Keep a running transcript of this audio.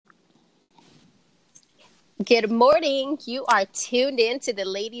Good morning. You are tuned in to the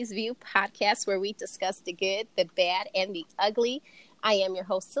Ladies View podcast where we discuss the good, the bad, and the ugly. I am your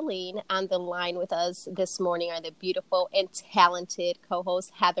host, Celine. On the line with us this morning are the beautiful and talented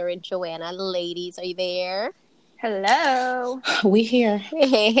co-hosts, Heather and Joanna. Ladies, are you there? Hello. We here.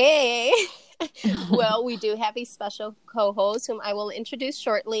 Hey. Well, we do have a special co-host whom I will introduce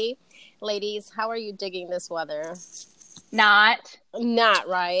shortly. Ladies, how are you digging this weather? Not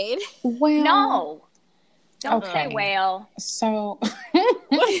right. Well, No. Don't okay. say whale. So,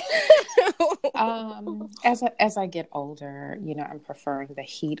 as I get older, I'm preferring the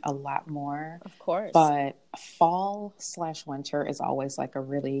heat a lot more. Of course. But fall/winter is always like a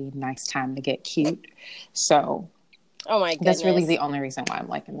really nice time to get cute. So, oh my goodness, that's really the only reason why I'm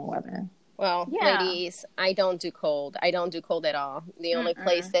liking the weather. Well, ladies, I don't do cold. I don't do cold at all. The only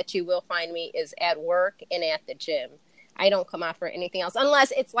place that you will find me is at work and at the gym. I don't come out for anything else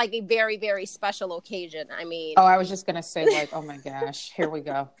unless it's like a very, very special occasion. I mean, I was just going to say like, oh my gosh, here we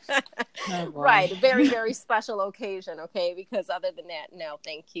go. Oh, right. Very, very special occasion. Okay. Because other than that, no,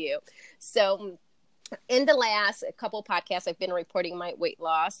 thank you. So in the last couple podcasts, I've been reporting my weight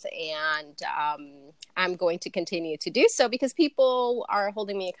loss, and I'm going to continue to do so because people are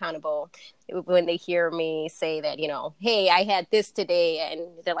holding me accountable when they hear me say that, hey, I had this today,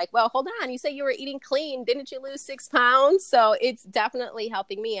 and they're like, well, hold on, you say you were eating clean. Didn't you lose 6 pounds? So it's definitely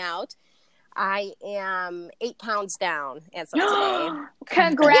helping me out. I am 8 pounds down as of today.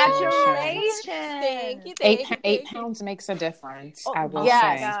 Congratulations. Thank you. 8 pounds makes a difference, I will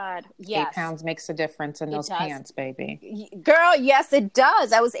say. God. Yes. 8 pounds makes a difference in those pants, baby. Girl, yes, it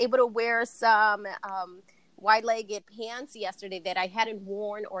does. I was able to wear some wide-legged pants yesterday that I hadn't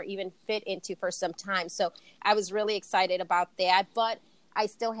worn or even fit into for some time. So I was really excited about that. But I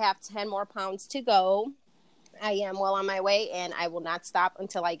still have 10 more pounds to go. I am well on my way, and I will not stop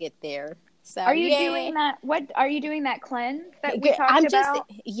until I get there. So, are you doing that? What are you doing that cleanse that we talked about?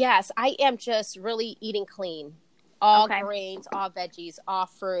 Yes, I am just really eating clean. All grains, all veggies, all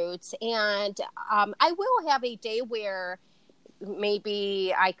fruits. And I will have a day where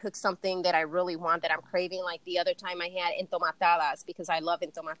maybe I cook something that I really want, that I'm craving. Like the other time I had entomatadas because I love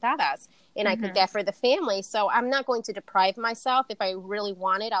entomatadas. And I cooked that for the family. So I'm not going to deprive myself. If I really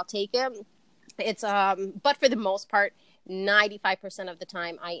want it, I'll take it. It's but for the most part, 95% of the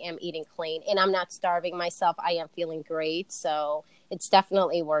time I am eating clean, and I'm not starving myself. I am feeling great. So it's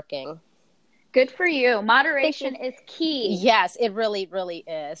definitely working. Good for you. Moderation is key. Yes, it really, really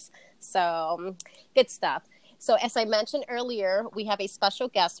is. So good stuff. So as I mentioned earlier, we have a special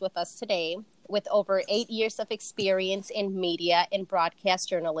guest with us today with over 8 years of experience in media and broadcast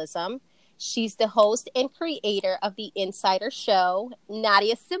journalism. She's the host and creator of the theNsider show,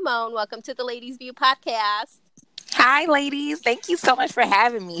 Nadia Simone. Welcome to the Ladies View podcast. Hi, ladies. Thank you so much for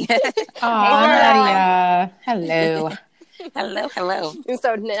having me. Nadia. Hello. Hello. And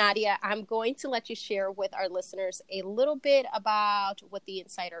so, Nadia, I'm going to let you share with our listeners a little bit about what the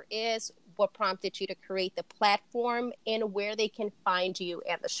theNsider is, what prompted you to create the platform, and where they can find you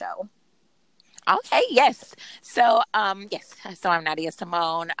and the show. Okay, yes. So I'm Nadia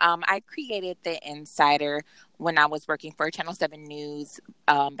Simone. I created the theNsider when I was working for Channel 7 News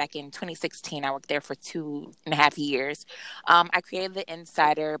back in 2016. I worked there for 2.5 years. I created the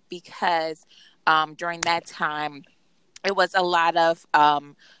theNsider because during that time, it was a lot of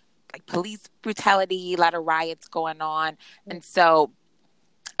police brutality, a lot of riots going on. And so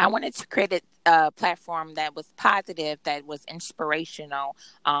I wanted to create a platform that was positive, that was inspirational,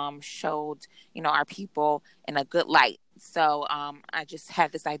 showed, our people in a good light. So I just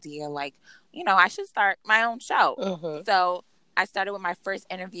had this idea, I should start my own show. So I started with my first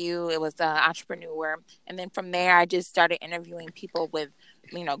interview. It was an entrepreneur. And then from there, I just started interviewing people with,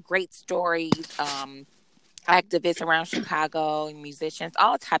 great stories, activists around Chicago, musicians,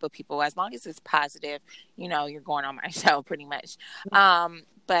 all type of people. As long as it's positive, you're going on my show pretty much.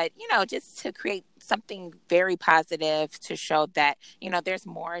 But, just to create something very positive to show that, there's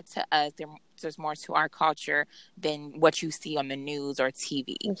more to us, there's more to our culture than what you see on the news or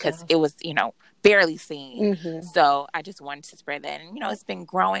TV, because it was, barely seen. So I just wanted to spread that. And, it's been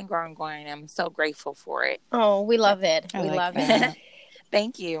growing. I'm so grateful for it. Oh, we love it. We love it.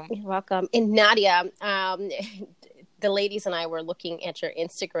 Thank you. You're welcome. And Nadia, the ladies and I were looking at your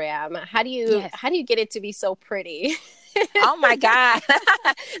Instagram. How do you get it to be so pretty? Oh my God.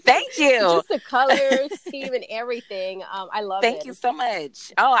 Thank you. Just the colors, scheme, and everything. I love it. Thank you so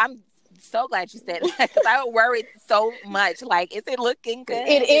much. Oh, I'm so glad you said that because I worried so much. Like, is it looking good?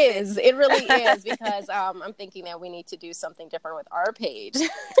 It is. It really is because I'm thinking that we need to do something different with our page.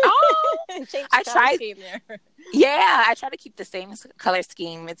 Oh, Change I the tried. scheme there. Yeah, I try to keep the same color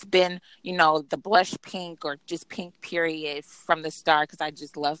scheme. It's been, the blush pink or just pink period from the start because I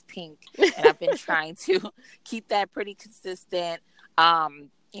just love pink, and I've been trying to keep that pretty consistent.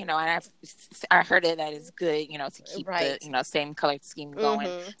 And I heard that it's good, to keep the, same color scheme going.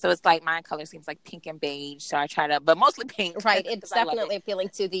 So it's like my color scheme's like pink and beige. So I try to, but mostly pink. Right. It's definitely appealing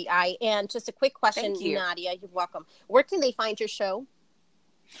to the eye. And just a quick question, Nadia, you're welcome. Where can they find your show?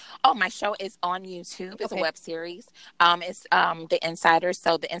 Oh, my show is on YouTube. It's a web series. It's theNsider.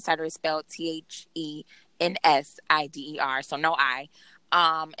 So theNsider is spelled THENSIDER. So no I.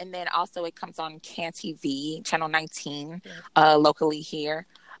 And then also it comes on Can TV, channel 19, locally here.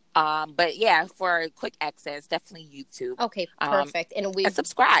 But yeah, for quick access, definitely YouTube. Okay, perfect. And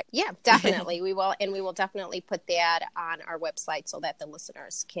subscribe. Yeah, definitely. We will definitely put that on our website so that the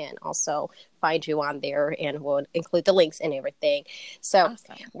listeners can also find you on there, and we'll include the links and everything. So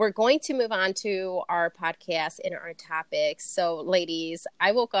we're going to move on to our podcast and our topics. So ladies,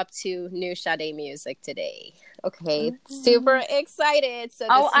 I woke up to new Sade music today. Okay, super excited. So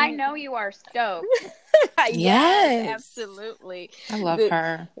I know you are stoked. Yes, absolutely. I love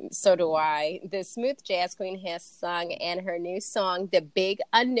her. So do I. The smooth jazz queen has sung, and her new song, The Big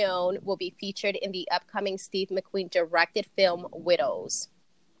Unknown, will be featured in the upcoming Steve McQueen directed film Widows.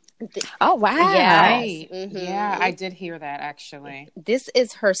 Oh, wow. Yes. Right. Yeah, I did hear that actually. This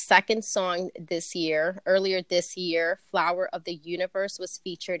is her second song this year. Earlier this year, Flower of the Universe was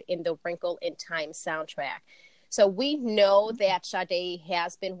featured in the Wrinkle in Time soundtrack. So we know that Sade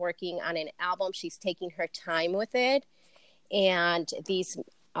has been working on an album. She's taking her time with it. And these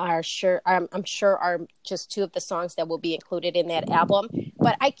I'm sure are just two of the songs that will be included in that album.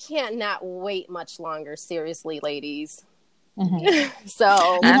 But I cannot wait much longer. Seriously, ladies. So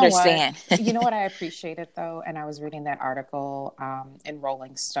I understand. You know what I appreciated though, and I was reading that article in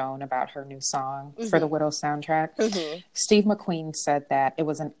Rolling Stone about her new song for the Widow soundtrack. Steve McQueen said that it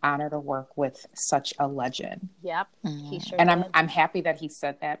was an honor to work with such a legend. Yep, he sure and did. I'm happy that he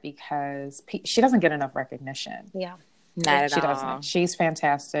said that because she doesn't get enough recognition. Yeah. Not at she all. doesn't. She's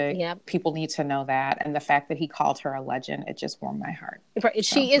fantastic. Yep. People need to know that. And the fact that he called her a legend, it just warmed my heart.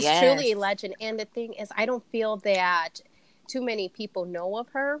 She is truly a legend. And the thing is, I don't feel that too many people know of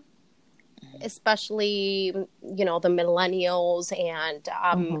her, especially, the millennials. And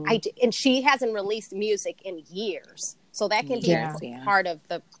and she hasn't released music in years. So that can be part of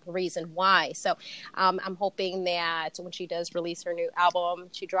the reason why. So I'm hoping that when she does release her new album,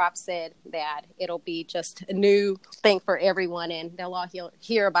 she drops it, that it'll be just a new thing for everyone and they'll all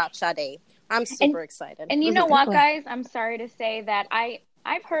hear about Sade. I'm super excited. And you know what, guys? I'm sorry to say that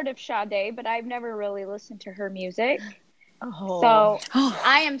I've heard of Sade, but I've never really listened to her music. So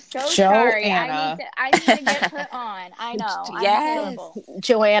I am so sorry. I need to get put on. I know. Yes.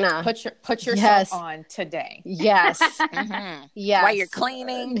 Joanna. Put yourself on today. Yes. Yes. While you're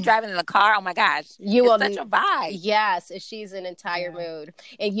cleaning, driving in the car. Oh my gosh. It's such a vibe. Yes. She's an entire mood.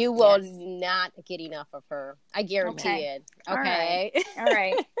 And you will not get enough of her. I guarantee it. Okay. All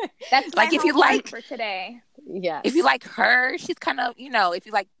right. That's like if you like for today. Yes. If you like her, she's kind of, if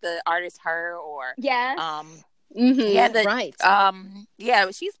you like the artist Her or right.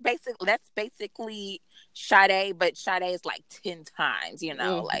 She's that's basically Sade, but Sade is like 10 times,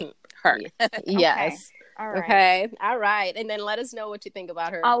 like her. Yes. All right. Okay. All right. And then let us know what you think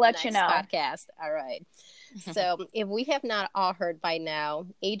about her. I'll let you know. Podcast. All right. So if we have not all heard by now,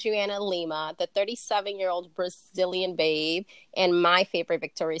 Adriana Lima, the 37-year-old Brazilian babe and my favorite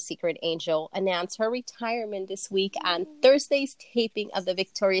Victoria's Secret angel, announced her retirement this week on Thursday's taping of the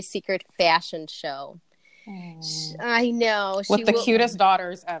Victoria's Secret fashion show. I know. With the cutest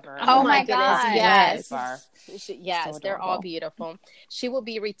daughters ever. Oh my God. Yes. Yes, so they're all beautiful. She will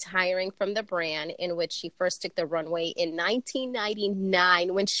be retiring from the brand, in which she first took the runway in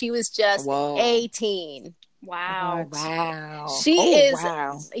 1999 when she was just 18. Wow. Wow. She is.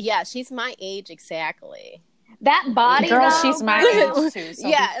 Wow. Yeah, she's my age exactly. That body, girl, though, she's my age too. So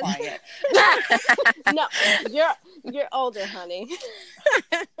be quiet. No, you're older, honey.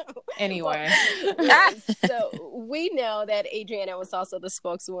 Anyway, so we know that Adriana was also the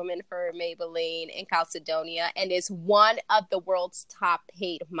spokeswoman for Maybelline and Calcedonia, and is one of the world's top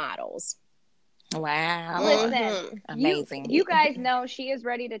paid models. Wow. Listen, amazing. You guys know she is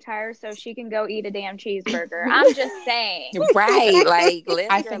ready to retire so she can go eat a damn cheeseburger. I'm just saying. Right. Like, live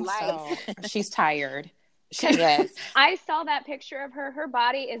I your think life. so. She's tired. Yes. I saw that picture of her. Her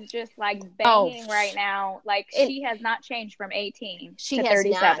body is just like banging right now. Like she has not changed from 18 to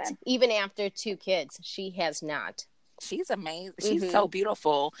 37. Not. Even after 2 kids, she has not. She's amazing. She's so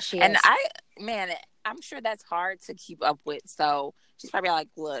beautiful. I'm sure that's hard to keep up with. So she's probably like,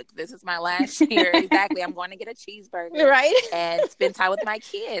 look, this is my last year. Exactly. I'm going to get a cheeseburger. Right. And spend time with my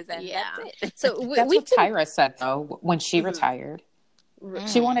kids. And that's it. So that's what Tyra said, though, when she retired.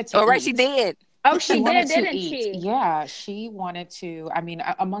 She wanted to right, she did. Oh, she did, didn't she? Yeah, she wanted to, I mean,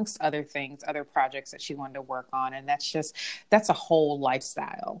 amongst other things, other projects that she wanted to work on. And that's a whole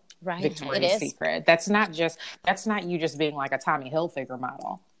lifestyle. Right. Victoria's Secret. That's not you just being like a Tommy Hilfiger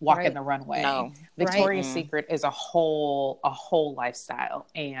model, walking the runway. No. Victoria's Secret is a whole lifestyle.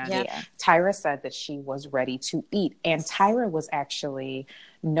 And Tyra said that she was ready to eat. And Tyra was actually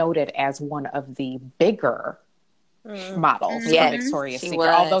noted as one of the bigger models for Victoria's Secret,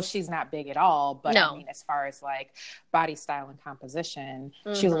 although she's not big at all, but I mean, as far as like body style and composition,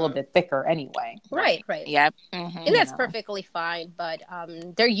 she's a little bit thicker anyway. Right. Yep. And that's perfectly fine, but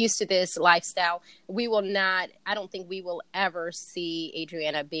they're used to this lifestyle. I don't think we will ever see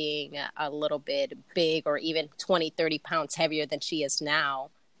Adriana being a little bit big or even 20-30 pounds heavier than she is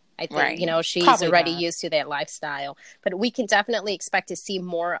now. I think, she's probably already used to that lifestyle, but we can definitely expect to see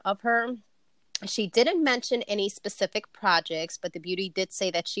more of her. She didn't mention any specific projects, but the beauty did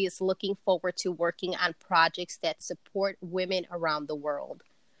say that she is looking forward to working on projects that support women around the world.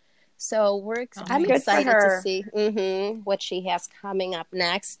 So I'm excited to see what she has coming up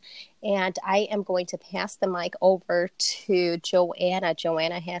next. And I am going to pass the mic over to Joanna.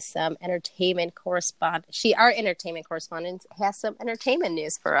 Joanna has some entertainment correspondent. Our entertainment correspondent has some entertainment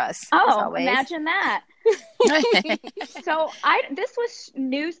news for us. Oh, imagine that. So this was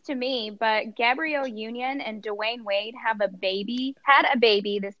news to me, but Gabrielle Union and Dwyane Wade had a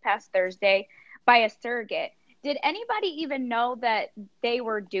baby this past Thursday by a surrogate. Did anybody even know that they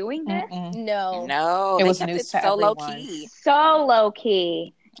were doing this? No. It was news to everyone. So low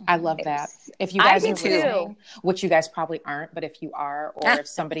key. I love that. If you guys are listening, which you guys probably aren't, but if you are, or if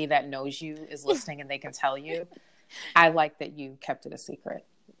somebody that knows you is listening and they can tell you, I like that you kept it a secret.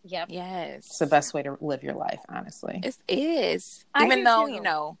 Yep. Yes. It's the best way to live your life, honestly. It is. Even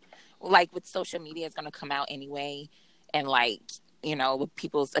though, like with social media, it's going to come out anyway. And like, with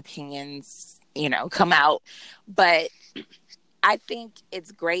people's opinions, come out. But I think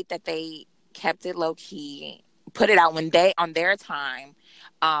it's great that they kept it low key, put it out on their time.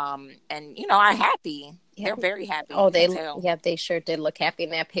 And are happy. Yeah. They're very happy. Oh, they sure did look happy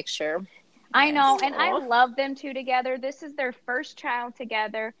in that picture. I know, and I love them two together. This is their first child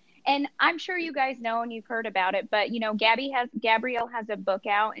together, and I'm sure you guys know and you've heard about it. But Gabrielle has a book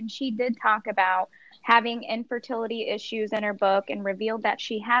out, and she did talk about having infertility issues in her book, and revealed that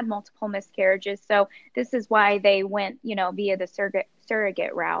she had multiple miscarriages. So this is why they went, via the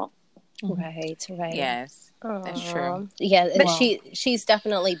surrogate route. Right. Yes, that's true. Yeah, but she's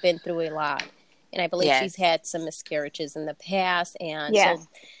definitely been through a lot, and I believe she's had some miscarriages in the past, and so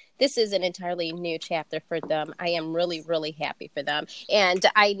this is an entirely new chapter for them. I am really, really happy for them. And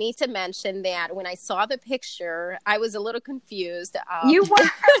I need to mention that when I saw the picture, I was a little confused. You were,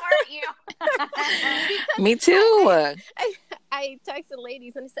 weren't you? Me too. I texted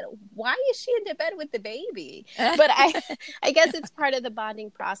ladies and I said, why is she in the bed with the baby? But I guess it's part of the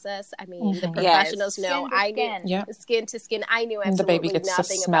bonding process. I mean, the professionals know. Skin to skin. I knew absolutely nothing about it. The baby gets to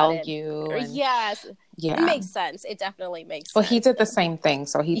smell you. Yes. Yeah. It makes sense. It definitely makes sense. Well, he did the same thing.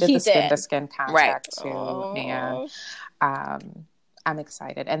 So he did the skin-to-skin contact too. And I'm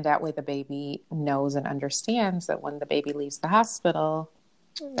excited. And that way the baby knows and understands that when the baby leaves the hospital,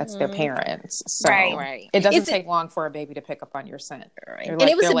 that's their parents. So it doesn't take long for a baby to pick up on your scent. Right. And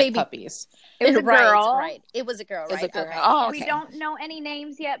it was a baby. Puppies. It was a girl. Right. It was a girl, right? It was a girl. Okay. Oh, okay. We don't know any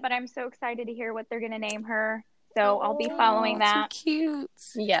names yet, but I'm so excited to hear what they're going to name her. So I'll be following that. Too cute.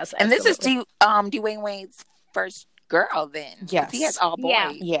 Yes. And this is Dwyane Wade's first girl then. Yes. He has all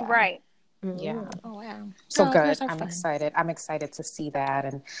boys. Yeah. Right. Yeah. Oh wow. So good. I'm excited. I'm excited to see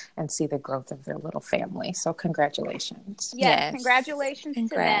that and see the growth of their little family. So congratulations. Yes. Congratulations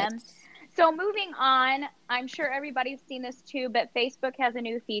to them. So moving on, I'm sure everybody's seen this too, but Facebook has a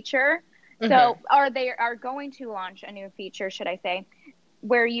new feature. So they are going to launch a new feature, should I say,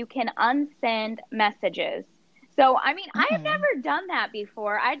 where you can unsend messages. So, I mean, I've never done that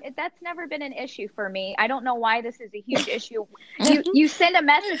before. That's never been an issue for me. I don't know why this is a huge issue. You send a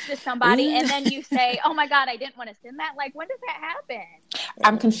message to somebody and then you say, oh my God, I didn't want to send that. Like, when does that happen?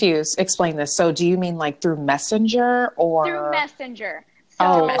 I'm confused. Explain this. So do you mean like through Messenger or? Through Messenger.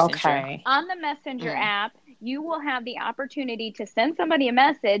 So okay. On the Messenger app, you will have the opportunity to send somebody a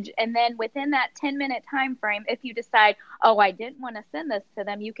message, and then within that 10-minute time frame, if you decide, oh, I didn't want to send this to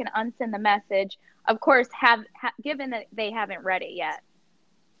them, you can unsend the message. Of course, given that they haven't read it yet.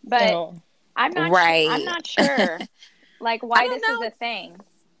 But I'm not sure like why this is a thing.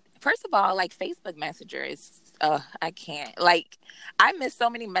 First of all, like Facebook Messenger is I can't. Like, I miss so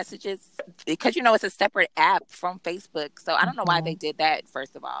many messages because it's a separate app from Facebook. So I don't know why they did that,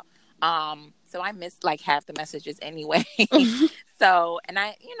 first of all. So I missed like half the messages anyway. So, and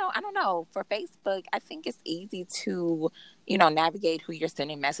I don't know, for Facebook, I think it's easy to, navigate who you're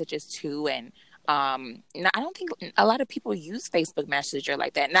sending messages to. And I don't think a lot of people use Facebook Messenger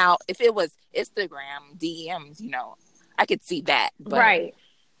like that. Now, if it was Instagram DMs, I could see that. But right.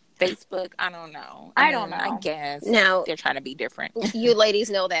 Facebook, I don't know. I don't know. I guess now they're trying to be different. You ladies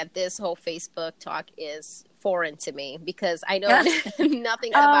know that this whole Facebook talk is foreign to me because I know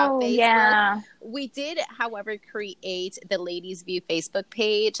nothing about Facebook. Yeah. We did, however, create the Ladies View Facebook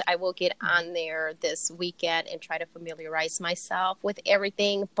page. I will get on there this weekend and try to familiarize myself with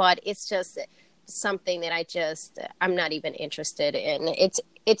everything, but it's just something that I'm not even interested in.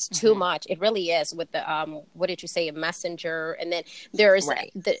 It's too much. It really is with the what did you say, a messenger, and then there's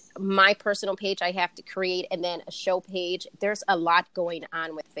my personal page I have to create, and then a show page. There's a lot going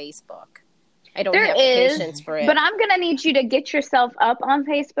on with Facebook. I don't have patience for it. But I'm gonna need you to get yourself up on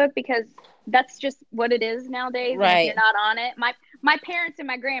Facebook because that's just what it is nowadays. Right. And if you're not on it, my parents and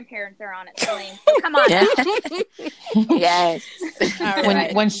my grandparents are on it, Celine. So come on now. Yes.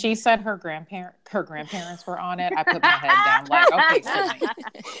 When she said her grandparents were on it, I put my head down like, okay, Celine.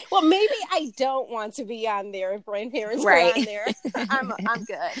 Well, maybe I don't want to be on there if grandparents are on there. I'm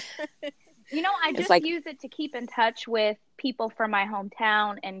good. I just use it to keep in touch with people from my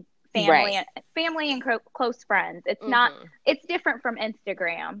hometown and family and close friends. It's not. It's different from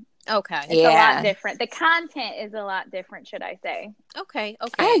Instagram. Okay. It's a lot different. The content is a lot different, should I say. Okay.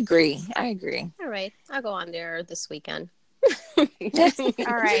 I agree. All right. I'll go on there this weekend. All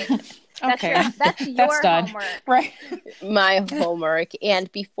right. That's your homework. Right. My homework.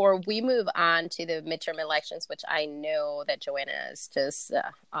 And before we move on to the midterm elections, which I know that Joanna is just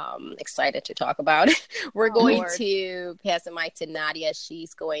excited to talk about, we're going to pass the mic to Nadia.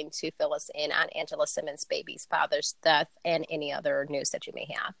 She's going to fill us in on Angela Simmons' baby's father's death and any other news that you may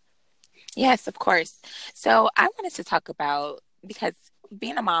have. Yes, of course. So I wanted to talk about, because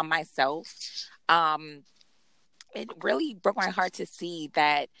being a mom myself, it really broke my heart to see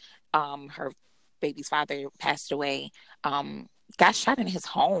that her baby's father passed away, got shot in his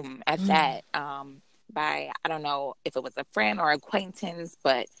home at that, by, I don't know if it was a friend or acquaintance,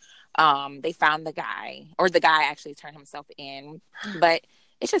 but they found the guy, or the guy actually turned himself in. But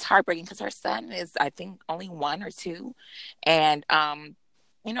it's just heartbreaking because her son is, I think, only 1 or 2. And,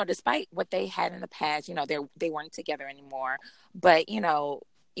 despite what they had in the past, they weren't together anymore. But,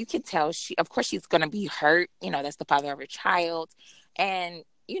 you can tell of course she's going to be hurt. That's the father of her child. And,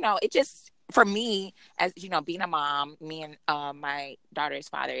 it just, for me, as, being a mom, me and my daughter's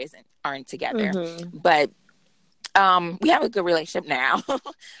father aren't together. But we have a good relationship now.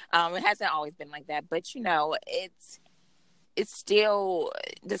 It hasn't always been like that. But, it's still,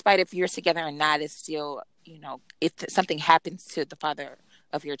 despite if you're together or not, it's still, if something happens to the father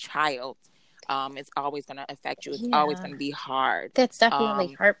of your child, it's always going to affect you. It's always going to be hard. That's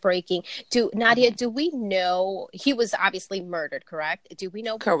definitely heartbreaking. Nadia, do we know, he was obviously murdered, correct?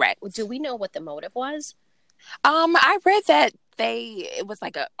 Correct. Do we know what the motive was? I read that it was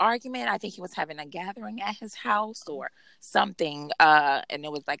like an argument. I think he was having a gathering at his house or something. And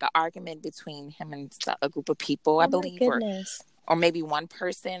it was like an argument between him and a group of people, I believe. Or maybe one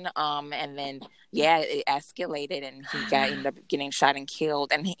person, and then it escalated, and he ended up getting shot and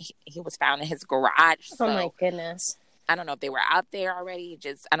killed, and he was found in his garage. So, oh my goodness! I don't know if they were out there already.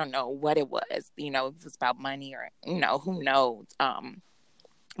 Just, I don't know what it was. If it was about money or who knows.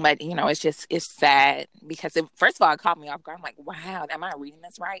 But it's sad because first of all, it caught me off guard. I'm like, wow, am I reading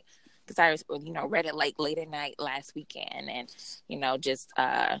this right? Because I read it like late at night last weekend, and just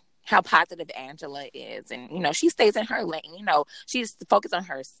how positive Angela is. And, she stays in her lane, she's focused on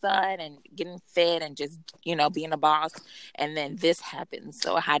her son and getting fed and just, being a boss. And then this happens.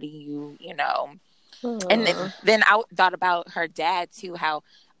 So how do you, and then I thought about her dad too, how,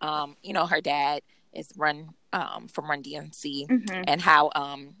 her dad is from Run DMC, and how,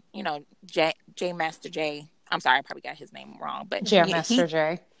 Master J, I'm sorry, I probably got his name wrong, but Master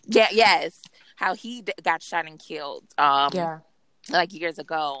J. Yeah, yes. How he got shot and killed. Like years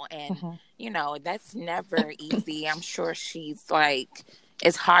ago, and that's never easy. I'm sure she's like,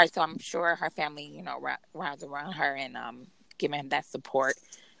 it's hard. So I'm sure her family, rallies around her and giving him that support.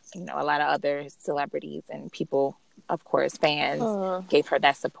 a lot of other celebrities and people, of course, fans gave her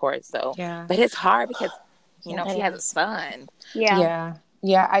that support. So, but it's hard because, she has a son. Yeah.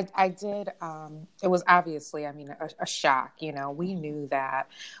 Yeah, I did. It was obviously, a shock. We knew that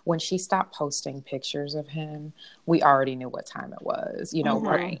when she stopped posting pictures of him, we already knew what time it was.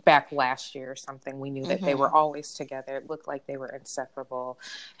 Back last year or something, we knew that they were always together. It looked like they were inseparable,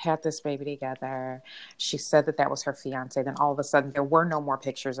 had this baby together. She said that was her fiance. Then all of a sudden, there were no more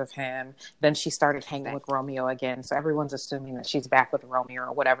pictures of him. Then she started hanging with Romeo again. So everyone's assuming that she's back with Romeo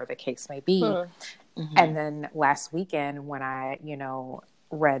or whatever the case may be. And then last weekend when I,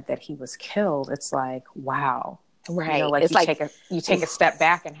 read that he was killed, it's like, wow. Right. It's you take a step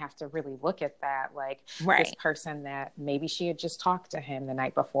back and have to really look at that. Like this person that maybe she had just talked to him the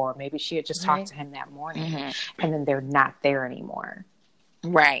night before, maybe she had just talked to him that morning, and then they're not there anymore.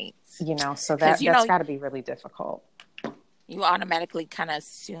 Right. So that's got to be really difficult. You automatically kind of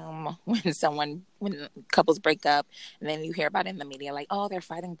assume when couples break up, and then you hear about it in the media, like, oh, they're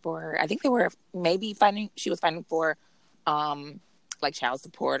fighting for, I think they were maybe she was fighting for, like child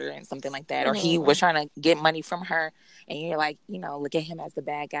support or something like that, or he was trying to get money from her, and you're like, look at him as the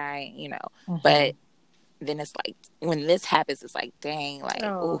bad guy, but then it's like, when this happens, it's like, dang, like,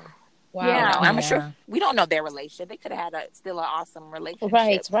 ooh. Wow. Yeah. I'm sure we don't know their relationship. They could have had still an awesome relationship.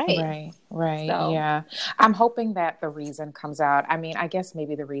 Right. So. Yeah. I'm hoping that the reason comes out. I guess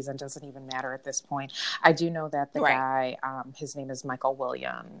maybe the reason doesn't even matter at this point. I do know that the guy, his name is Michael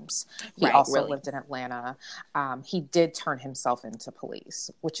Williams. He also lived in Atlanta. He did turn himself into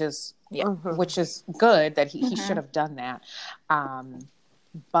police, which is good that he should have done that.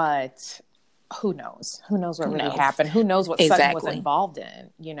 But who knows what really happened? Who knows what Sutton was involved in,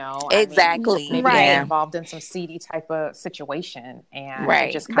 Exactly. Maybe they were involved in some seedy type of situation, and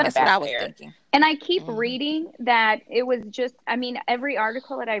it just kind of backfired. And I keep reading that it was just, every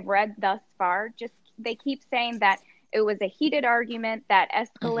article that I've read thus far, they keep saying that it was a heated argument that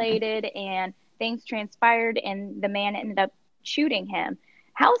escalated and things transpired and the man ended up shooting him.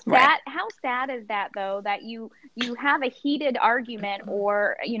 How sad is that, though, that you have a heated argument,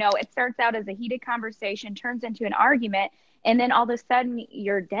 or, it starts out as a heated conversation, turns into an argument, and then all of a sudden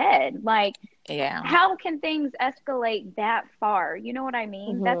you're dead. Like, how can things escalate that far? You know what I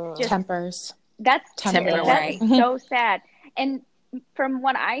mean? That's just tempers. That's so sad. And from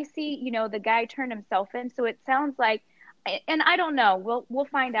what I see, the guy turned himself in. So it sounds like, and I don't know, we'll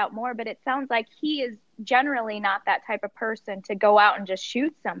find out more, but it sounds like he is generally not that type of person to go out and just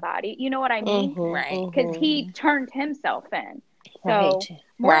shoot somebody. You know what I mean? Right. Because he turned himself in. So, So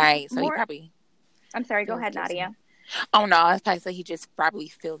he probably. I'm sorry. Go ahead, guilty. Nadia. Oh no, I was probably say he just probably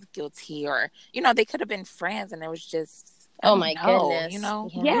feels guilty, or they could have been friends, and it was just. Oh my goodness! You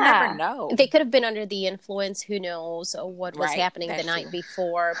never know. They could have been under the influence. Who knows what was happening the night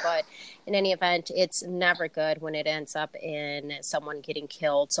before? But in any event, it's never good when it ends up in someone getting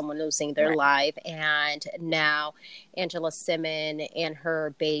killed, someone losing their life, and now Angela Simone and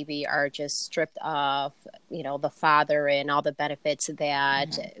her baby are just stripped of, the father and all the benefits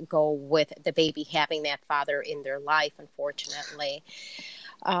that go with the baby having that father in their life. Unfortunately.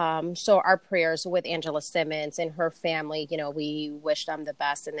 So our prayers with Angela Simmons and her family, we wish them the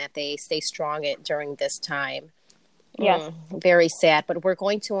best and that they stay strong during this time. Yes. Very sad, but we're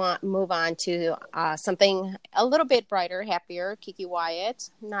going to move on to something a little bit brighter, happier. Keke Wyatte.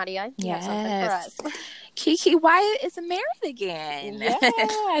 Nadia, you have something for us. Keke Wyatte is married again.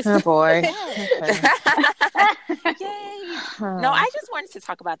 Yes. Oh boy. Yay. No, I just wanted to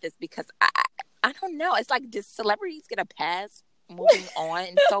talk about this because I don't know. It's like, does celebrities get a pass moving on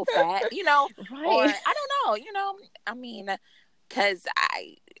so fast, right. Or I don't know, because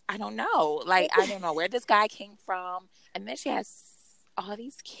I don't know, like, I don't know where this guy came from, and then she has all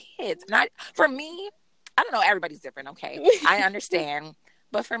these kids. For me, I don't know, everybody's different, okay? I understand,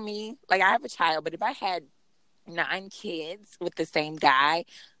 but for me, like, I have a child, but if I had 9 kids with the same guy,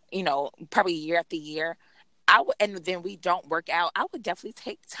 probably year after year, and then we don't work out, I would definitely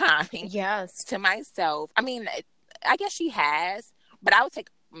take time to myself. I guess she has, but I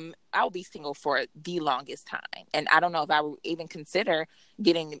would be single for the longest time. And I don't know if I would even consider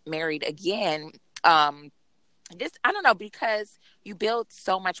getting married again. I don't know, because you build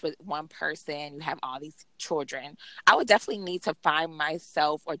so much with one person, you have all these children. I would definitely need to find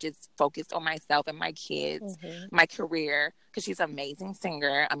myself, or just focus on myself and my kids, my career, because she's an amazing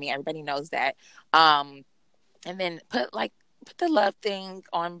singer. Everybody knows that. And then put the love thing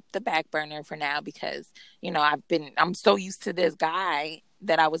on the back burner for now, because I'm so used to this guy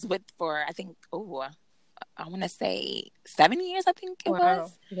that I was with for, I think, I want to say 7 years, I think it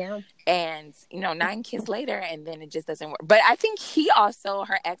was. Yeah. And, 9 kids later, and then it just doesn't work. But I think he also,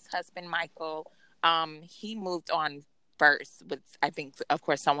 her ex-husband, Michael, he moved on first with, I think, of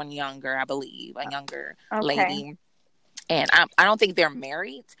course, someone younger, I believe, a younger lady. And I don't think they're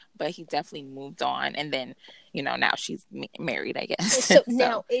married, but he definitely moved on. And then, now she's married, I guess. So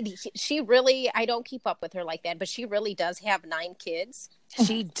now, she really, I don't keep up with her like that, but she really does have 9 kids.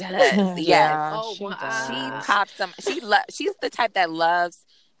 She does. Yes. Oh, she wow. does. She pops them. She's the type that loves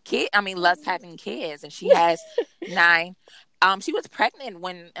loves having kids, and she has 9. She was pregnant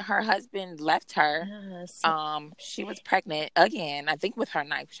when her husband left her. Yes. She was pregnant again, I think, with her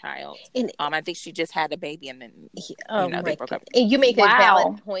 9th child. And, I think she just had a baby, and then they broke up. And you make a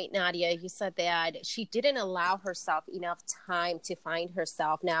valid point, Nadia. You said that she didn't allow herself enough time to find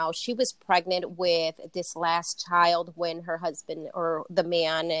herself. Now, she was pregnant with this last child when her husband, or the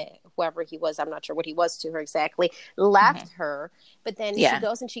man, whoever he was, I'm not sure what he was to her exactly, left her. But then she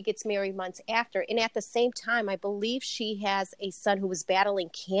goes and she gets married months after. And at the same time, I believe she has a son who was battling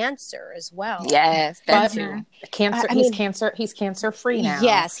cancer as well. Yes, that too. Cancer. He's cancer free now.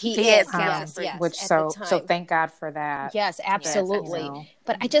 Yes, he is cancer free. Yes, which so thank God for that. Yes, absolutely. Yes,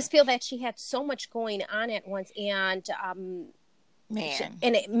 but I just feel that she had so much going on at once, and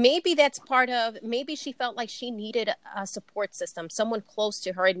maybe that's part of. Maybe she felt like she needed a support system, someone close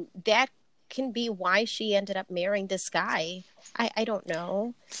to her, and that can be why she ended up marrying this guy. I don't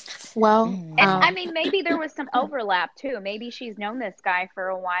know. Well, and maybe there was some overlap too. Maybe she's known this guy for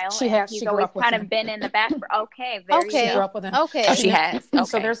a while. He's always kind of been in the back. She grew up with him. Okay. Oh, she has. Okay.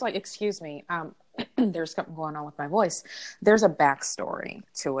 So there's excuse me. There's something going on with my voice. There's a backstory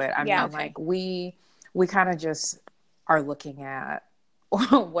to it. I mean, we kind of just are looking at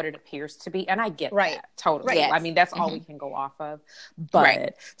what it appears to be, and I get that totally. Right. Yes. I mean, that's all we can go off of.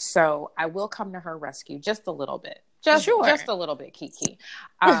 But so I will come to her rescue just a little bit. Just a little bit, Keke.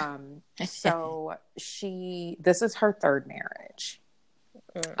 So this is her 3rd marriage.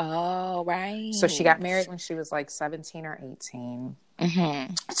 Oh, right. So she got married when she was 17 or 18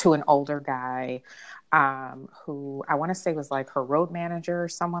 to an older guy who I want to say was her road manager or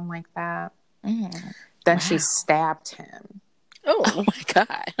someone like that. Then she stabbed him. Oh my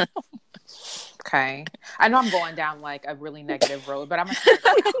God. Okay. I know I'm going down a really negative road, but I'm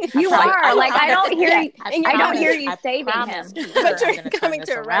you are I don't hear you saving him. But you're coming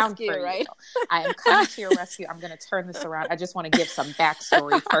to a rescue, right? I am coming to your rescue. I'm going to turn this around. I just want to give some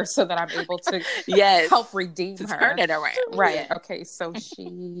backstory first so that I'm able to help redeem her. Turn it around. Right. Okay. So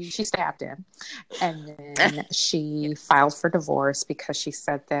she stabbed him, and then she filed for divorce because she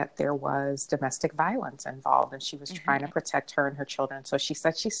said that there was domestic violence involved, and she was trying to protect her and her children. So she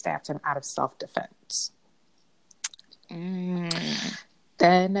said she stabbed him out of self-defense.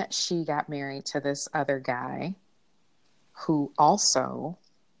 Then she got married to this other guy who also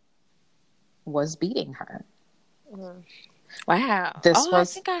was beating her. Wow. This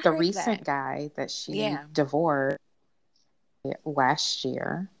was the recent guy that she divorced last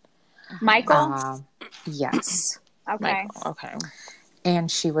year. Michael? Yes. Okay. Michael. Okay.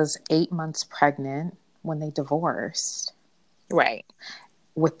 And she was 8 months pregnant when they divorced. Right.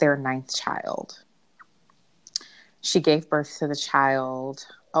 With their 9th child. She gave birth to the child,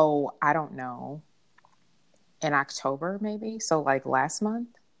 I don't know, in October maybe? So last month?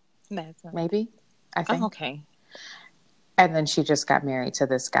 Maybe, I think. Oh, okay. And then she just got married to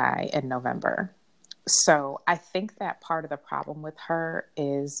this guy in November. So I think that part of the problem with her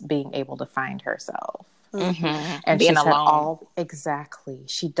is being able to find herself. And being alone. Exactly.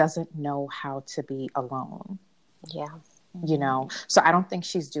 She doesn't know how to be alone. Yeah. So I don't think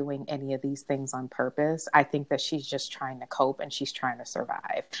she's doing any of these things on purpose. I think that she's just trying to cope and she's trying to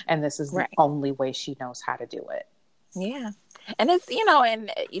survive. And this is the only way she knows how to do it. Yeah. And it's,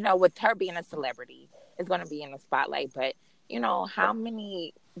 with her being a celebrity, it's going to be in the spotlight. But, how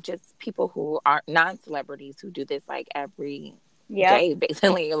many just people who are non-celebrities who do this every day,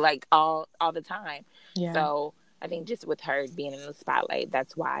 basically, all the time. Yeah. So I think just with her being in the spotlight,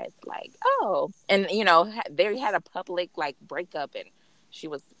 that's why it's and they had a public breakup, and she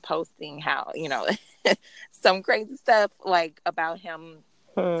was posting how some crazy stuff about him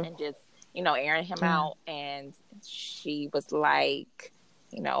and just airing him out, and she was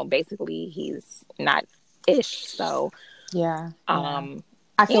basically he's not ish. So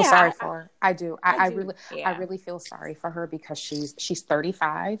I feel sorry for her. I do. I really feel sorry for her because she's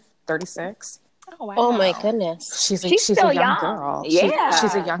 35, 36. Oh, wow. Oh my goodness. She's a young girl.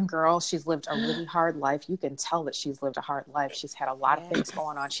 She's a young girl. She's lived a really hard life. You can tell that she's lived a hard life. She's had a lot of things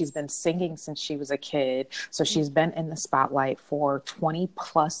going on. She's been singing since she was a kid. So she's been in the spotlight for 20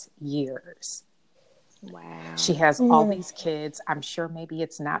 plus years. Wow. She has all these kids. I'm sure maybe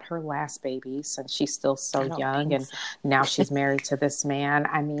it's not her last baby since she's still so young, and now she's married to this man.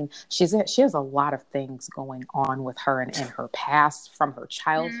 I mean, she has a lot of things going on with her and in her past from her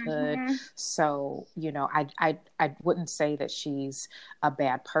childhood. So, you know, I wouldn't say that she's a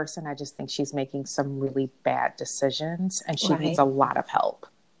bad person. I just think she's making some really bad decisions, and she needs a lot of help.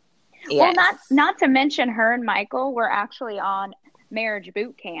 Yes. Well, not to mention her and Michael were actually on Marriage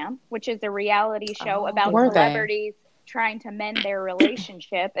Boot Camp, which is a reality show about celebrities trying to mend their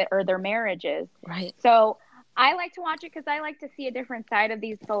relationship or their marriages. Right. So I like to watch it because I like to see a different side of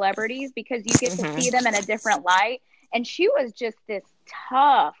these celebrities, because you get to see them in a different light. And she was just this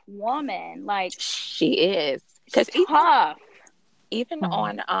tough woman. Like, she is. Because tough. Even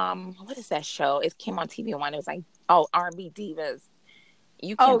on what is that show? It came on TV one. It was like, R&B Divas.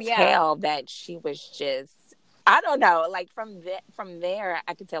 You can tell that she was just, I don't know, like from there,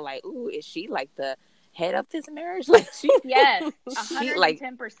 I could tell, like, ooh, is she like the head of this marriage? Like, she, yes,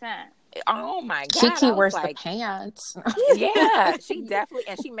 110%. Oh my God, Keke wears the pants. Yeah, she definitely,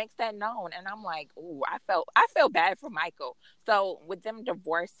 and she makes that known. And I'm like, ooh, I felt bad for Michael. So with them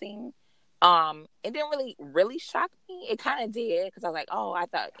divorcing, it didn't really shock me. It kind of did, because I was like, oh, I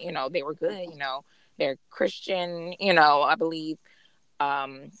thought, you know, they were good. You know, they're Christian. You know, I believe.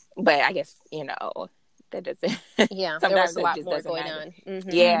 But I guess, you know, that doesn't. Yeah, there was a lot more going on.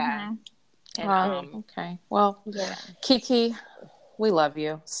 Yeah. And, okay. Well, Keke, we love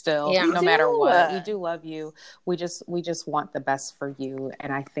you still, no matter what. We do love you. We just want the best for you.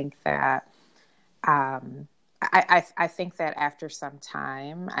 And I think that, I think that after some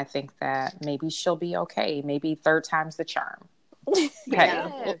time, I think that maybe she'll be okay. Maybe third time's the charm.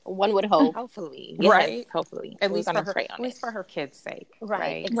 Yeah, one would hope. Hopefully, right? Hopefully, at least for her kids' sake,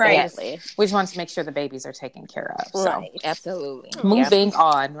 right? Exactly. We just want to make sure the babies are taken care of. So. Right, absolutely. Moving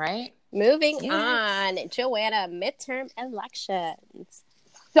on, right? Moving on, Joanna, midterm elections.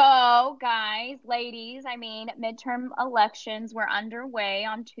 So, guys, ladies, I mean, midterm elections were underway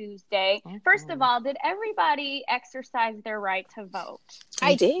on Tuesday. First of all, did everybody exercise their right to vote?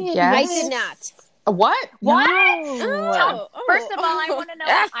 I did. Yes. I did not. What? What? Oh. First of all, I want to know.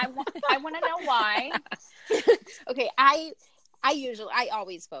 I want to know why. Okay, I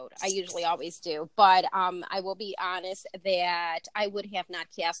always vote. I usually always do, but I will be honest that I would have not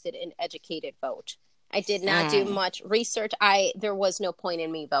casted an educated vote. I did not do much research. There was no point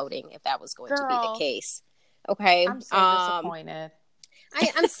in me voting if that was going to be the case. Okay, I'm so disappointed.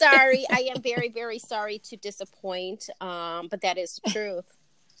 I'm sorry. I am very, very sorry to disappoint. But that is the truth.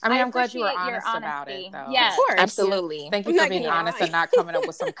 I mean, I'm glad you were honest about it, though. Yes, of course. Absolutely. Thank you for being honest and not coming up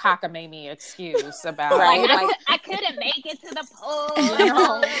with some cockamamie excuse about I couldn't make it to the poll.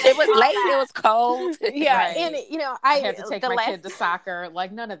 It was late. It was cold. Yeah, right. And I had to take my kid to soccer.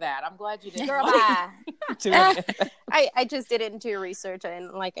 Like, none of that. I'm glad you didn't. Girl, I just didn't do research, and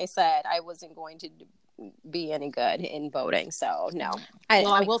like I said, I wasn't going to be any good in voting, so no.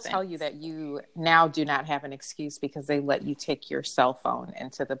 I will tell you that you now do not have an excuse, because they let you take your cell phone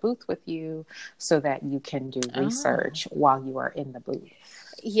into the booth with you so that you can do research while you are in the booth.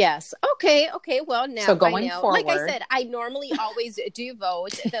 Yes. Okay. Well, now so going forward, like I said, I normally always do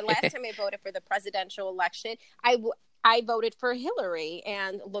vote. The last time I voted for the presidential election, I voted for Hillary,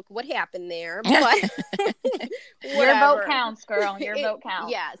 and look what happened there. But your vote counts, girl. Your vote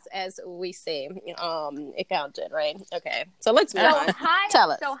counts. Yes, as we say, it counted, right? Okay, so let's move on. Tell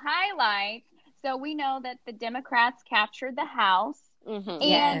us. So highlights. So we know that the Democrats captured the House,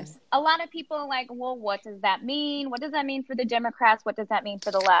 and a lot of people are like, well, what does that mean? What does that mean for the Democrats? What does that mean for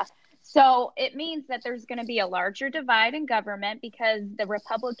the left? So it means that there's going to be a larger divide in government, because the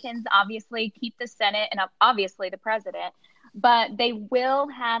Republicans obviously keep the Senate and obviously the president, but they will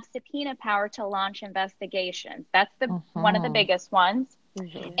have subpoena power to launch investigations. That's one of the biggest ones.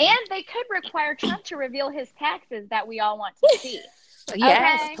 And they could require Trump to reveal his taxes that we all want to see.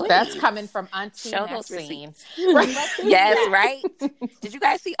 Yes, okay? That's coming from Auntie Maxine. Yes, right? Did you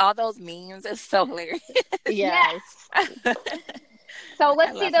guys see all those memes? It's so hilarious. Yes. So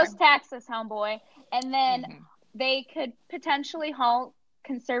let's see those taxes, homeboy. And then they could potentially halt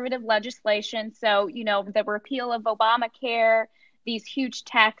conservative legislation. So, the repeal of Obamacare, these huge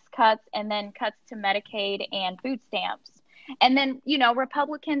tax cuts, and then cuts to Medicaid and food stamps. And then,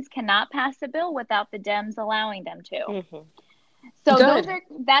 Republicans cannot pass a bill without the Dems allowing them to. So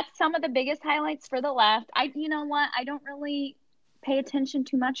that's some of the biggest highlights for the left. You know what? I don't really pay attention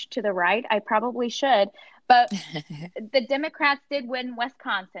too much to the right. I probably should. But the Democrats did win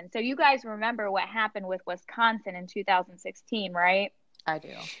Wisconsin. So you guys remember what happened with Wisconsin in 2016, right? I do.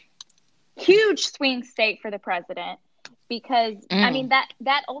 Huge swing state for the president. because I mean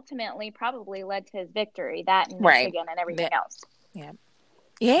that ultimately probably led to his victory, that in Michigan and everything else.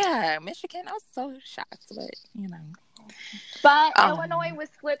 Yeah, Michigan. I was so shocked, but But Illinois was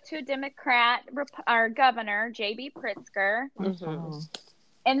flipped to a Democrat, our governor JB Pritzker,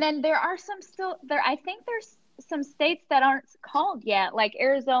 and then there are some still there. I think there's some states that aren't called yet, like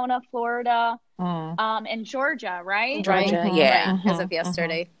Arizona, Florida, and Georgia, right? Georgia, yeah, as of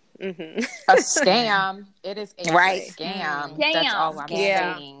yesterday. A scam. It is a scam. That's all I'm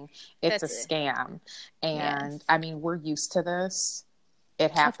saying. It's a scam. And I mean, we're used to this.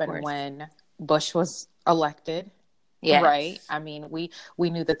 It happened when Bush was elected. Right. I mean, we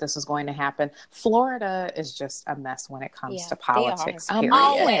knew that this was going to happen. Florida is just a mess when it comes to politics. Period.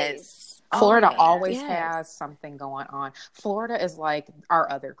 Always. Florida always has something going on. Florida is like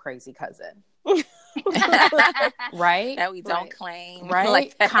our other crazy cousin. Right? That we don't claim. Right?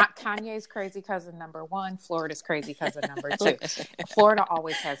 Like Kanye's crazy cousin number 1. Florida's crazy cousin number 2. Florida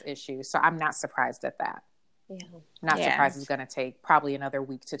always has issues. So I'm not surprised at that. Not surprised it's going to take probably another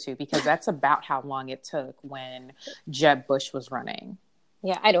week to 2, because that's about how long it took when Jeb Bush was running.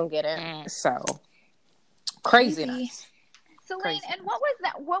 Yeah, I don't get it. So craziness. Celine, and what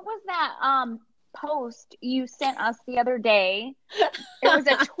was that post you sent us the other day? It was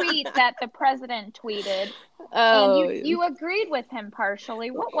a tweet that the president tweeted. And you agreed with him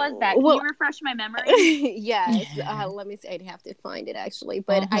partially. What was that? Can you refresh my memory? Yes. Let me see. I'd have to find it actually,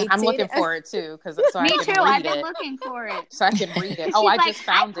 but I'm looking for it too, because me too. I've been looking for it so I can read it. I just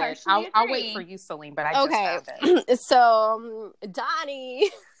found it. I'll wait for you, Celine, but I just found it. So Donnie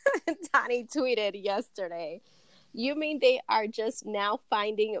tweeted yesterday. You mean they are just now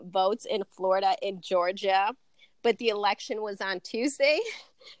finding votes in Florida and Georgia, but the election was on Tuesday?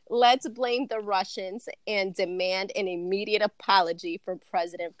 Let's blame the Russians and demand an immediate apology from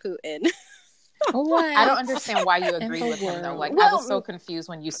President Putin. I don't understand why you agree with him, though. Like, I was so confused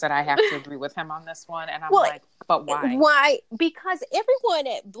when you said I have to agree with him on this one, and I'm like, but why? Why? Because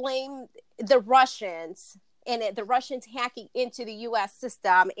everyone blamed the Russians and the Russians hacking into the U.S.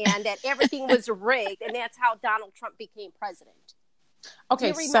 system, and that everything was rigged, and that's how Donald Trump became president.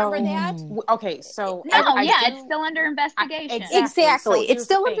 Okay, do you remember that? Okay, so it's still under investigation. Exactly, so it's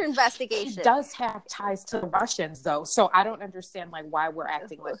still under investigation. He does have ties to the Russians, though, so I don't understand why we're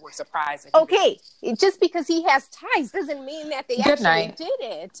acting like we're surprised. Okay, just because he has ties doesn't mean that they actually did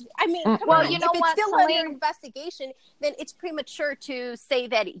it. I mean, come on. You know if it's still under investigation, then it's premature to say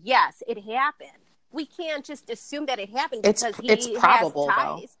that yes, it happened. We can't just assume that it happened because it's probable, has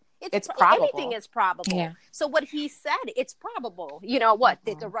ties. Though. It's probable. Anything is probable. Yeah. So what he said, it's probable. You know what?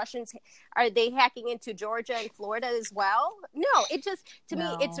 The Russians, are they hacking into Georgia and Florida as well? No, it just, to me,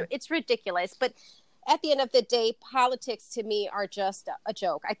 it's ridiculous. But at the end of the day, politics to me are just a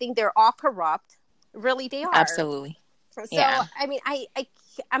joke. I think they're all corrupt. Really, they are. Absolutely. So, I mean,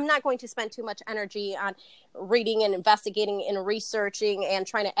 I'm not going to spend too much energy on reading and investigating and researching and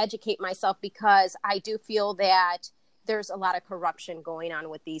trying to educate myself, because I do feel that there's a lot of corruption going on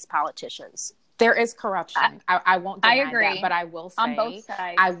with these politicians. There is corruption. I won't deny that, but I will say, on both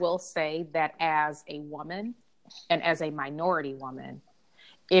sides. I will say that as a woman and as a minority woman,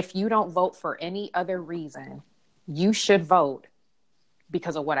 if you don't vote for any other reason, you should vote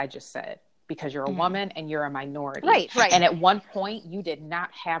because of what I just said. Because you're a woman and you're a minority. Right. And at one point, you did not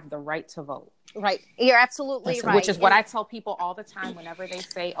have the right to vote. Right. You're absolutely right. Which is what I tell people all the time whenever they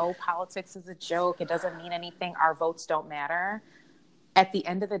say, oh, politics is a joke. It doesn't mean anything. Our votes don't matter. At the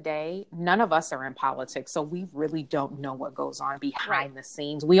end of the day, none of us are in politics. So we really don't know what goes on behind the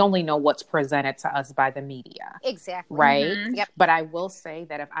scenes. We only know what's presented to us by the media. Exactly. Right? Mm-hmm. Yep. But I will say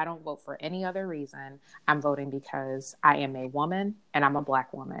that if I don't vote for any other reason, I'm voting because I am a woman and I'm a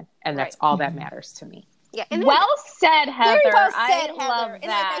Black woman. And that's all that matters to me. Yeah. And well said, Heather. Very well said, I Heather. love and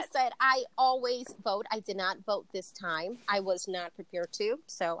that. like I said, I always vote. I did not vote this time. I was not prepared to,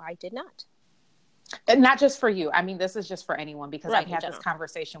 so I did not. And not just for you. I mean, this is just for anyone, because I've had this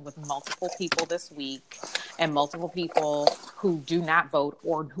conversation with multiple people this week and multiple people who do not vote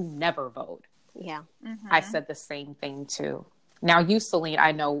or who never vote. Yeah. Mm-hmm. I said the same thing too. Now you, Celine,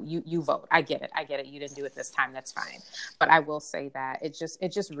 I know you vote. I get it. You didn't do it this time. That's fine. But I will say that it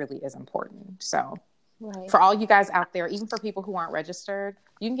just really is important. So for all you guys out there, even for people who aren't registered,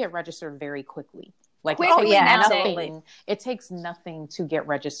 you can get registered very quickly. Like it takes nothing to get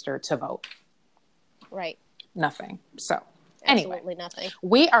registered to vote. Right. Nothing. So anyway, absolutely nothing.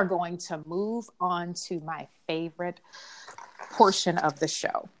 We are going to move on to my favorite portion of the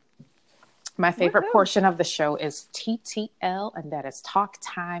show. My favorite portion of the show is TTL, and that is Talk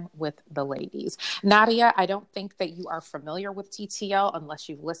Time with the Ladies. Nadia, I don't think that you are familiar with TTL unless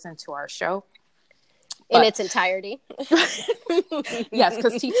you've listened to our show. in its entirety. Yes,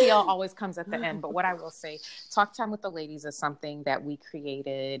 because TTL always comes at the end. But what I will say, Talk Time with the Ladies is something that we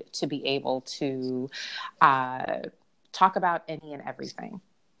created to be able to talk about any and everything.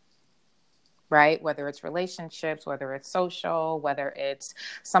 Right? Whether it's relationships, whether it's social, whether it's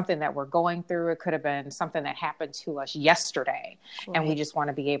something that we're going through. It could have been something that happened to us yesterday. Right. And we just want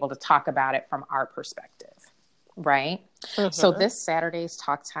to be able to talk about it from our perspective. Right? Mm-hmm. So this Saturday's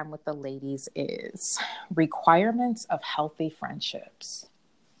Talk Time with the Ladies is requirements of healthy friendships.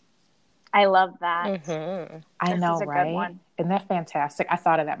 I love that. Mm-hmm. I know, right? Isn't that fantastic? I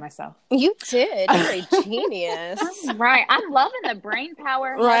thought of that myself. You did. You're a genius. Right. I'm loving the brain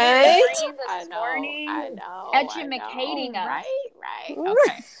power. Right? This morning. I know. Educating us. Right.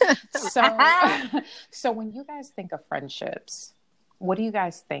 Okay. So when you guys think of friendships, what do you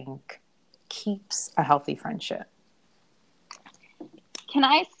guys think keeps a healthy friendship? Can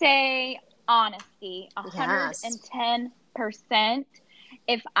I say honesty? 110%.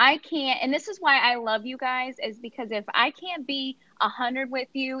 If I can't, and this is why I love you guys, is because if I can't be 100 with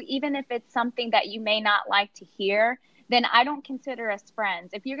you, even if it's something that you may not like to hear, then I don't consider us friends.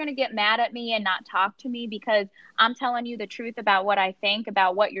 If you're going to get mad at me and not talk to me because I'm telling you the truth about what I think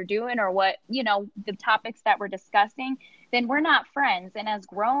about what you're doing or what, the topics that we're discussing, then we're not friends. And as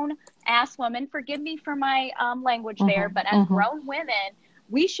grown ass women, forgive me for my language there, but as grown women,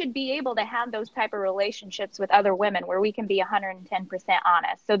 we should be able to have those type of relationships with other women where we can be 110%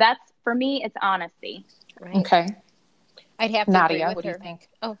 honest. So that's, for me, it's honesty. Right. Okay. I'd have to Nadia, agree with what her. Do you think?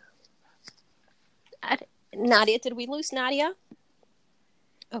 Oh, Nadia, did we lose Nadia?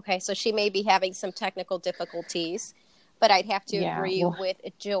 Okay, so she may be having some technical difficulties, but I'd have to agree with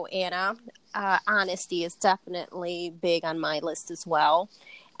Joanna. Honesty is definitely big on my list as well.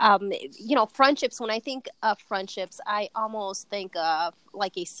 Friendships, when I think of friendships, I almost think of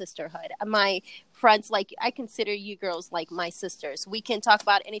like a sisterhood. My friends, I consider you girls like my sisters. We can talk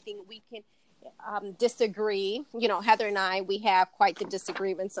about anything. We can disagree. Heather and I, we have quite the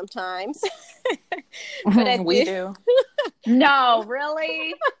disagreement sometimes. But we do. No,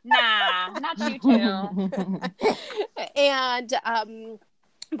 really? Nah, not you two. And,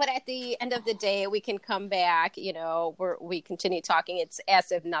 but at the end of the day, we can come back, we continue talking. It's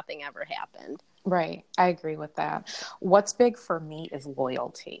as if nothing ever happened. Right. I agree with that. What's big for me is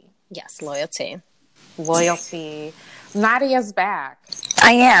loyalty. Yes, loyalty. Nadia's back.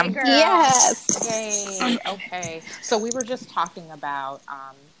 I am. Hey, yes. Yay. Okay. So we were just talking about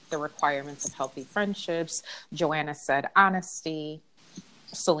the requirements of healthy friendships. Joanna said honesty.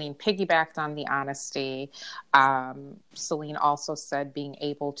 Celine piggybacked on the honesty. Celine also said being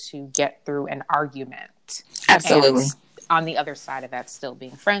able to get through an argument. Absolutely. And on the other side of that, still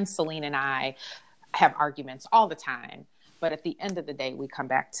being friends. Celine and I have arguments all the time, but at the end of the day, we come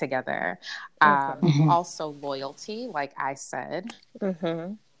back together. Also, loyalty, like I said,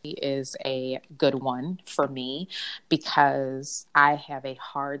 is a good one for me because I have a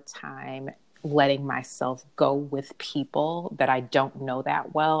hard time letting myself go with people that I don't know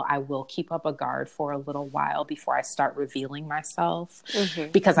that well. I will keep up a guard for a little while before I start revealing myself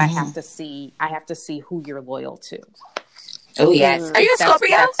because I have to see who you're loyal to. Oh yes. Are you a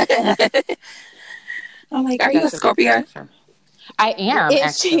Scorpio? I'm like, are you a Scorpio? I am.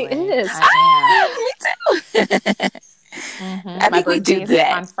 She is. I am. Me too. I think we do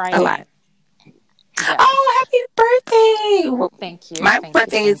that on Friday. A lot. Yes. Oh, happy birthday! Well, thank you. My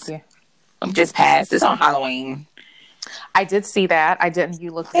birthday is just passed. It's on Halloween. I did see that. I didn't.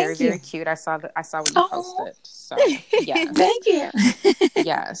 You look very, very cute. I saw what you posted. So yes. Thank you.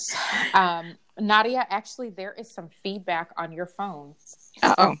 Yes. Nadia, actually, there is some feedback on your phone.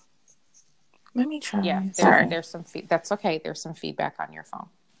 Oh. Let me try. Yeah, there's some that's okay. There's some feedback on your phone.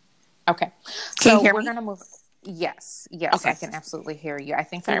 Okay. Can you hear we're me? going to move. Yes, okay. I can absolutely hear you. I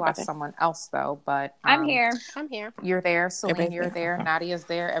think we lost someone else though, but I'm here. You're there. Celine, you're there. Nadia's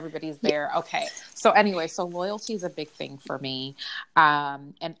there. Everybody's there. Okay. So anyway, loyalty is a big thing for me.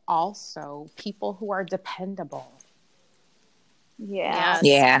 And also people who are dependable. Yeah.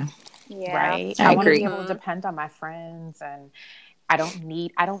 Yeah. Right. I want to agree. be able to depend on my friends, and I don't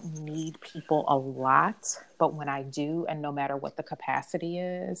need people a lot, but when I do, and no matter what the capacity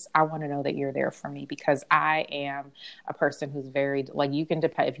is, I want to know that you're there for me because I am a person who's very, you can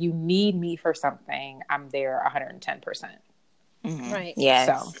depend. If you need me for something, I'm there 110%. Right. Yes.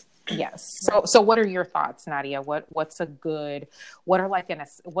 So, yes. So what are your thoughts, Nadia? What's an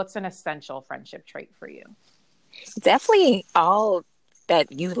essential friendship trait for you? Definitely all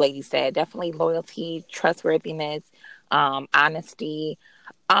that you ladies said. Definitely loyalty, trustworthiness, honesty,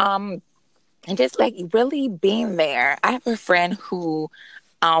 and just really being there. I have a friend who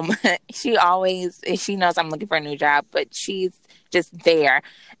Um, she knows I'm looking for a new job, but she's just there.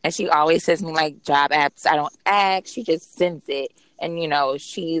 And she always sends me like job apps. I don't ask. She just sends it. And, I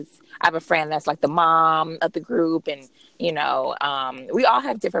have a friend that's like the mom of the group. And, we all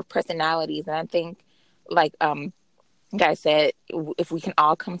have different personalities. And I think like, guy said, if we can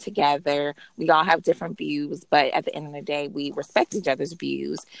all come together, we all have different views, but at the end of the day, we respect each other's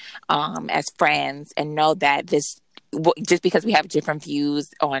views as friends, and know that just because we have different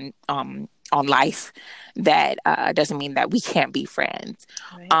views on life, that doesn't mean that we can't be friends.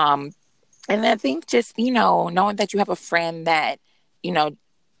 Right. And I think just knowing that you have a friend that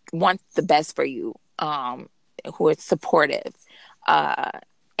wants the best for you, who is supportive,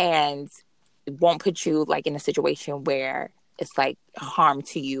 and won't put you like in a situation where it's like harm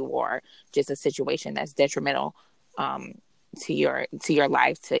to you, or just a situation that's detrimental to your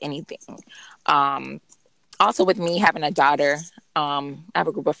life, to anything. Also with me having a daughter, I have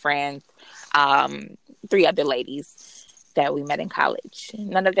a group of friends, 3 other ladies that we met in college.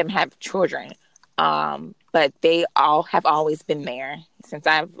 None of them have children, but they all have always been there since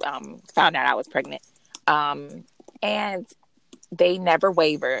I've found out I was pregnant, and they never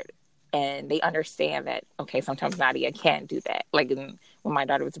wavered. And they understand that, okay, sometimes Nadia can't do that. Like when my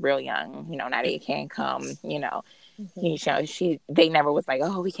daughter was real young, Nadia can't come, mm-hmm. They never was like,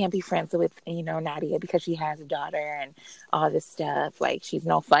 oh, we can't be friends with, Nadia because she has a daughter and all this stuff. Like, she's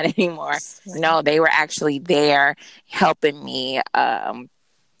no fun anymore. Right. No, they were actually there helping me,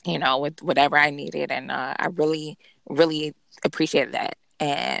 with whatever I needed. And I really, really appreciate that.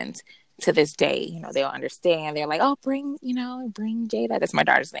 And to this day, they'll understand. They're like, oh, bring Jada. That's my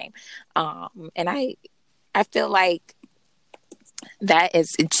daughter's name. And I feel like that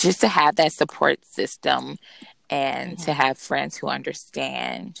is just to have that support system, and mm-hmm. to have friends who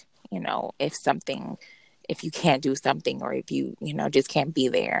understand, if you can't do something, or if you, just can't be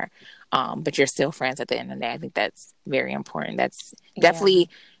there, but you're still friends at the end of the day. I think that's very important. That's definitely,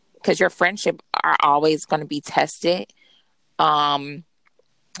 because your friendship are always going to be tested.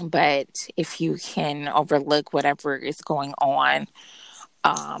 But if you can overlook whatever is going on,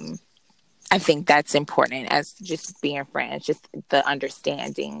 I think that's important as just being friends, just the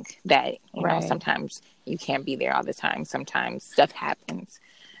understanding that, right. Sometimes you can't be there all the time. Sometimes stuff happens.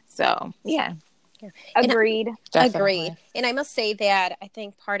 So, yeah. Agreed. Agreed. And I must say that I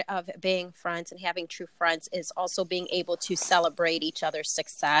think part of being friends and having true friends is also being able to celebrate each other's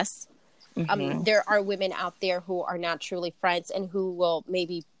success. Mm-hmm. There are women out there who are not truly friends and who will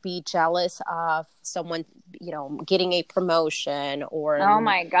maybe be jealous of someone, getting a promotion, or, oh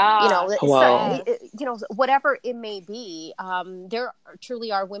my God, whatever it may be. There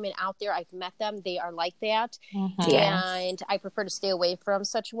truly are women out there. I've met them. They are like that. Mm-hmm. And I prefer to stay away from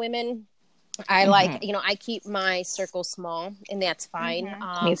such women. I like, I keep my circle small, and that's fine.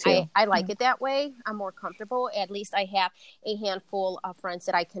 Mm-hmm. Me too. I like it that way. I'm more comfortable. At least I have a handful of friends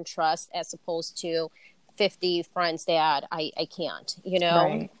that I can trust, as opposed to 50 friends that I can't,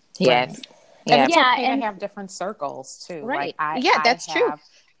 Right. Yes. And it's okay to have different circles too. Right. Like that's true.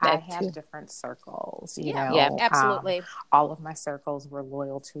 I have different circles, Yeah, absolutely. All of my circles were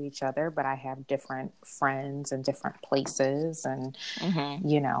loyal to each other, but I have different friends in different places, and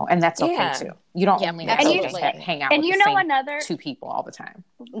mm-hmm. And that's okay too. You don't only have to hang out with the same 2 people all the time.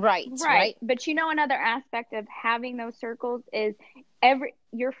 Right. But another aspect of having those circles is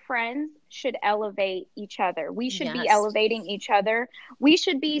your friends should elevate each other. We should be elevating each other. We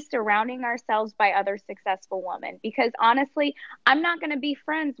should be surrounding ourselves by other successful women, because honestly, I'm not going to be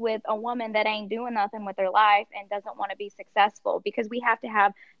friends with a woman that ain't doing nothing with her life and doesn't want to be successful, because we have to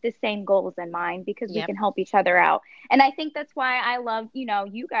have the same goals in mind, because we can help each other out. And I think that's why I love,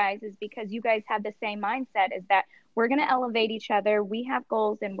 you guys, is because you guys have the same mindset, is that we're going to elevate each other. We have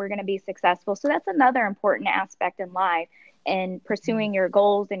goals and we're going to be successful. So that's another important aspect in life. And pursuing your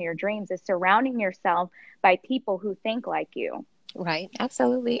goals and your dreams is surrounding yourself by people who think like you. Right.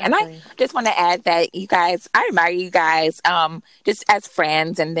 Absolutely. And I just want to add that you guys, I admire you guys, just as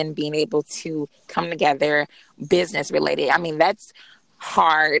friends, and then being able to come together business related. I mean, that's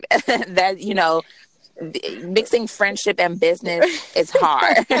hard. That, mixing friendship and business is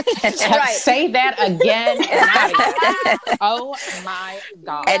hard. Right. Say that again, Nadia. Oh my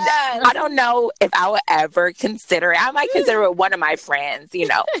God. And I don't know if I would ever consider it. I might consider it one of my friends,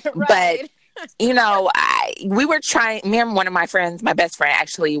 right. But we were trying, me and one of my friends, my best friend,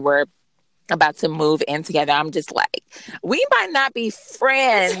 actually were about to move in together. I'm just like, we might not be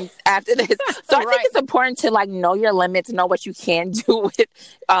friends after this. So I think it's important to know your limits, know what you can do with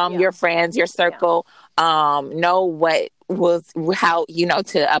your friends, your circle, know was how,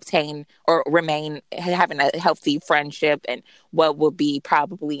 to obtain or remain having a healthy friendship, and what would be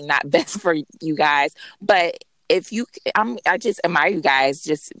probably not best for you guys. But if you, I just admire you guys,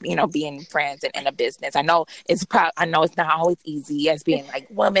 just, being friends and in a business. I know I know it's not always easy as being like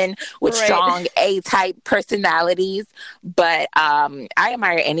women with strong A-type personalities, but I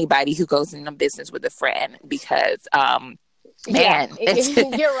admire anybody who goes into business with a friend, because man,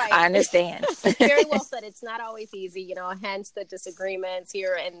 you're right. I understand. Very well said. It's not always easy, hence the disagreements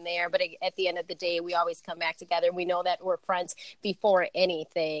here and there. But at the end of the day, we always come back together. We know that we're friends before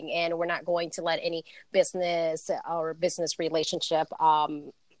anything, and we're not going to let any business or business relationship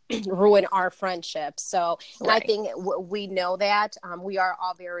ruin our friendship. So I think we know that we are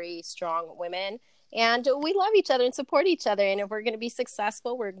all very strong women. And we love each other and support each other. And if we're going to be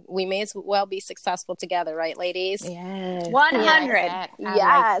successful, we may as well be successful together. Right, ladies? Yes. 100. Yes.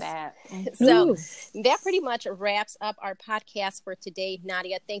 Like that. So that pretty much wraps up our podcast for today.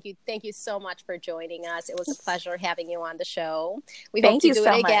 Nadia, thank you so much for joining us. It was a pleasure having you on the show. We hope to do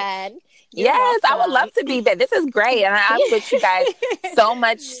it again. Yes, I would love to be there. This is great. And I wish you guys so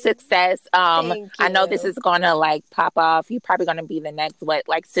much success. I know this is going to like pop off. You're probably going to be the next,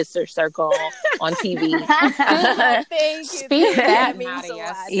 Sister Circle on TV. Thank you. Speak that means a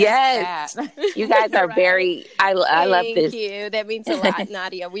lot. Yes. You guys are very, I love this. Thank you. That means a lot,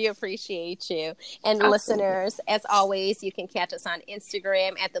 Nadia. We appreciate you. And listeners, as always, you can catch us on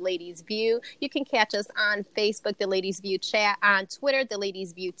Instagram at The Ladies View. You can catch us on Facebook, The Ladies View Chat, on Twitter, The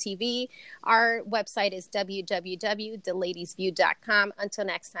Ladies View TV. Our website is www.theladiesview.com. Until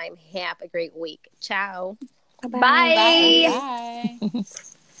next time, have a great week. Ciao. Bye. Bye.